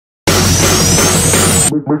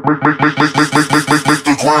Make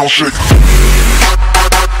the ground shake.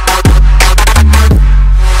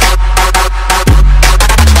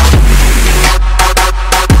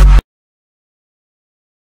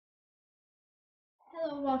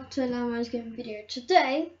 Hello, welcome to an Aminase gaming video.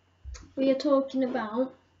 Today we are talking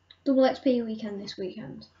about double XP weekend this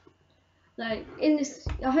weekend. Like in this,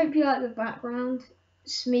 I hope you like the background.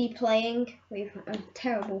 It's me playing with a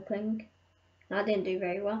terrible ping. I didn't do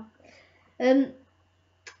very well.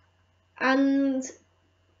 And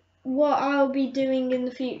what I'll be doing in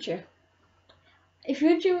the future. If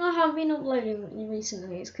you're wondering why I haven't been uploading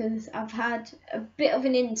recently, it's because I've had a bit of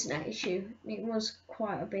an internet issue. It was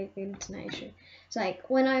quite a big internet issue. It's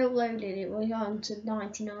like when I uploaded it was on to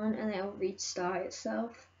 99 and it'll restart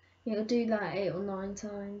itself. It'll do that 8 or 9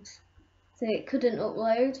 times. So it couldn't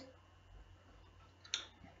upload.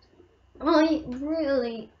 I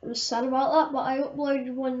really was sad about that, but I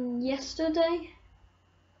uploaded one yesterday.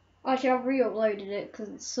 Actually, I've re-uploaded it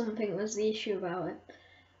because something was the issue about it.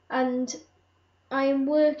 And I am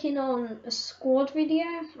working on a squad video,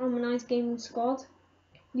 Aminase Gaming Squad.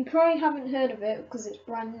 You probably haven't heard of it because it's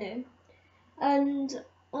brand new. And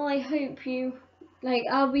I hope you,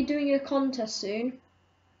 I'll be doing a contest soon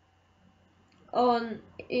on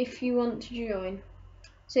if you want to join.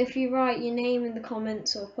 So if you write your name in the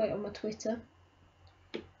comments or put it on my Twitter.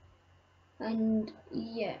 And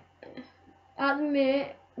yeah, at the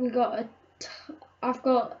minute I've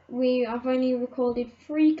only recorded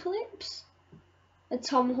 3 clips. A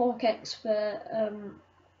Tomahawk expert,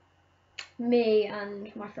 me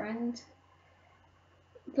and my friend.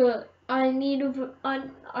 But I need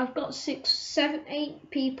I've got 6, 7, 8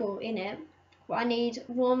 people in it, but I need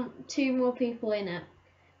 1, 2 more people in it.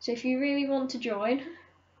 So if you really want to join,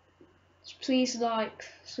 please like,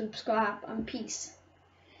 subscribe, and peace.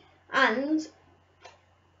 And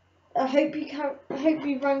I hope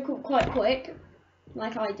you rank up quite quick,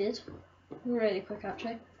 like I did, really quick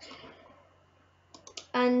actually.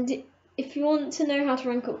 And if you want to know how to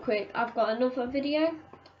rank up quick, I've got another video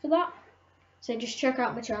for that. So just check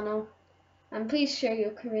out my channel and please show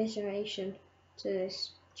your commiseration to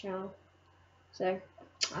this channel. So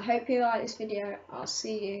I hope you like this video. I'll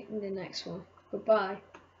see you in the next one. Goodbye.